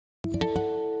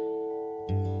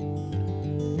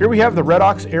Here we have the Red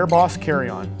Oxx Air Boss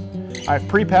carry-on. I've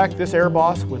pre-packed this Air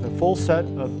Boss with a full set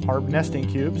of our nesting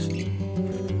cubes.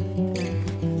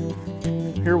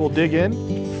 Here we'll dig in.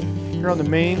 Here on the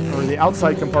main, or the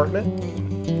outside compartment,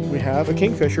 we have a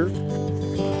kingfisher.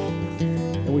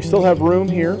 And we still have room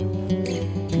here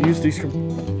to use these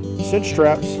cinch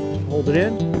straps. Hold it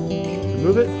in,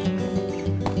 remove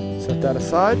it, set that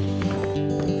aside.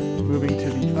 Moving to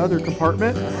the other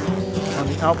compartment on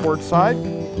the outboard side.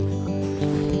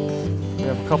 We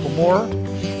have a couple more.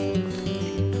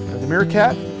 The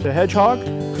meerkat, the hedgehog,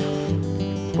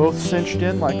 both cinched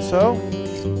in like so.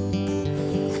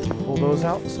 Pull those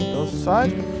out, set those aside.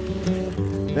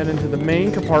 Then into the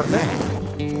main compartment.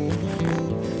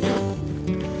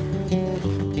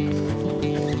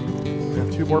 We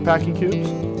have two more packing cubes,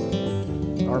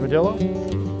 armadillo,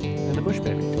 and the bush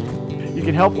baby. You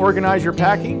can help organize your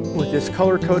packing with this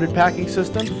color-coded packing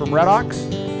system from Red Oxx.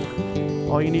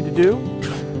 All you need to do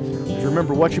is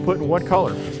remember what you put in what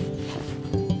color.